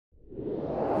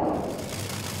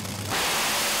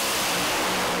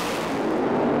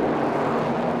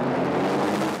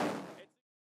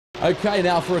Okay,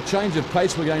 now for a change of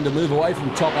pace, we're going to move away from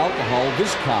top alcohol.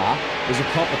 This car is a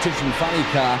competition funny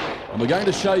car, and we're going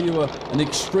to show you an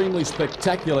extremely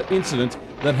spectacular incident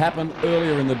that happened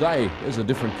earlier in the day. There's a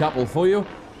different couple for you.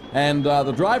 And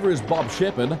the driver is Bob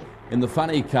Shepherd in the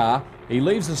funny car. He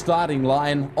leaves the starting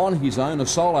line on his own, a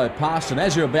solo pass, and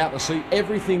as you're about to see,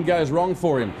 everything goes wrong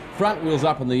for him. Front wheels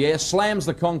up in the air, slams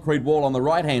the concrete wall on the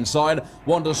right-hand side,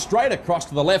 wanders straight across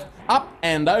to the left, up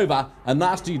and over, a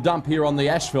nasty dump here on the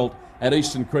asphalt at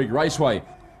Eastern Creek Raceway.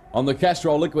 On the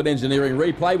Castrol Liquid Engineering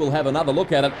replay, we'll have another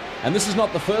look at it. And this is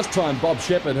not the first time Bob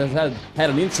Shepherd has had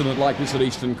an incident like this at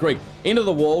Eastern Creek. Into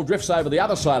the wall, drifts over the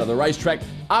other side of the racetrack,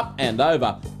 up and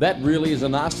over. That really is a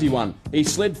nasty one. He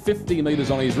slid 50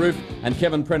 metres on his roof, and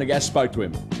Kevin Prendergast spoke to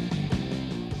him.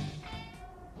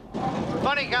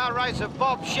 Funny car racer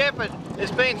Bob Shepherd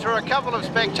has been through a couple of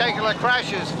spectacular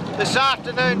crashes. This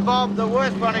afternoon, Bob, the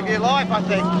worst one of your life, I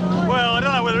think. Well, I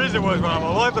don't know whether it is the worst one of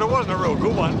my life, but it wasn't a real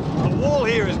good one. The wall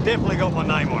here has definitely got my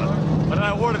name on it. I don't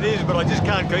know what it is, but I just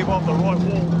can't keep off the right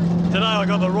wall. Today I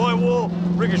got the right wall,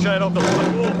 ricocheted off the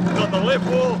right wall, got the left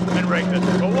wall, and wrecked it.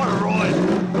 But what a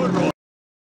ride. Good ride.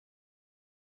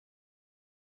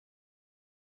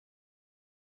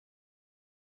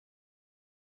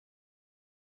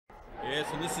 Yes,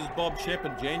 and this is Bob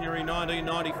Shepherd, January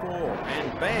 1994,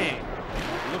 and bang!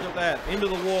 Look at that, into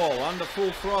the wall, under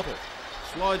full throttle.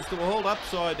 Slides to a halt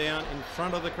upside down in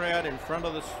front of the crowd, in front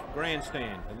of the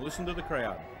grandstand, and listen to the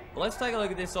crowd. Well, let's take a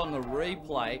look at this on the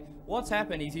replay. What's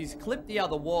happened is he's clipped the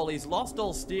other wall, he's lost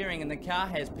all steering, and the car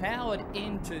has powered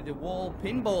into the wall,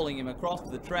 pinballing him across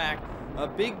the track. A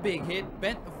big hit,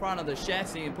 bent the front of the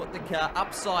chassis and put the car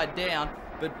upside down.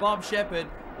 But Bob Shepherd,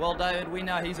 well, David, we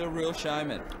know he's a real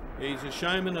showman. He's a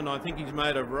showman, and I think he's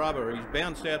made of rubber. He's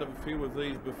bounced out of a few of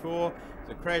these before.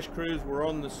 The crash crews were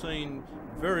on the scene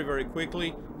very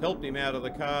quickly, helped him out of the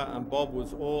car, and Bob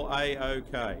was all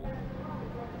A-OK.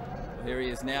 Here he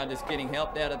is now, just getting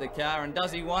helped out of the car, and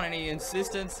does he want any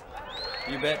insistence?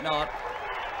 You bet not.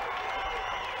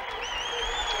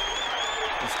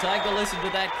 Let's take a listen to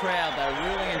that crowd. They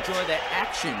really enjoy their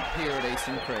action here at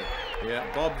Eastern Creek. Yeah,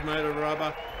 Bob's made of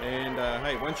rubber, and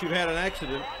hey, once you've had an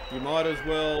accident, you might as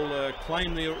well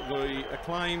claim the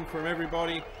acclaim from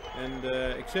everybody and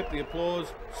accept the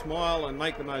applause, smile, and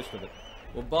make the most of it.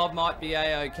 Well, Bob might be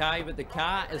A-OK, but the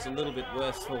car is a little bit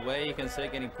worse for wear. You can see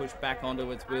it getting pushed back onto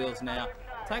its wheels now.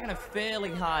 Taking a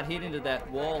fairly hard hit into that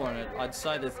wall on it. I'd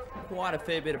say there's quite a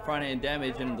fair bit of front-end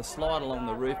damage, and the slide along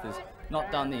the roof has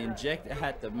not done the injector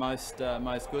hat the most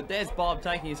good. There's Bob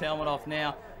taking his helmet off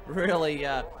now. Really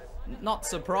not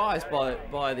surprised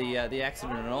by the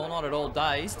accident at all, not at all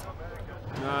dazed.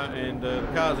 No, and the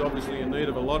car's obviously in need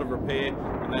of a lot of repair,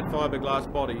 and that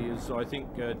fiberglass body is, I think,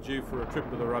 due for a trip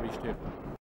to the rubbish tip.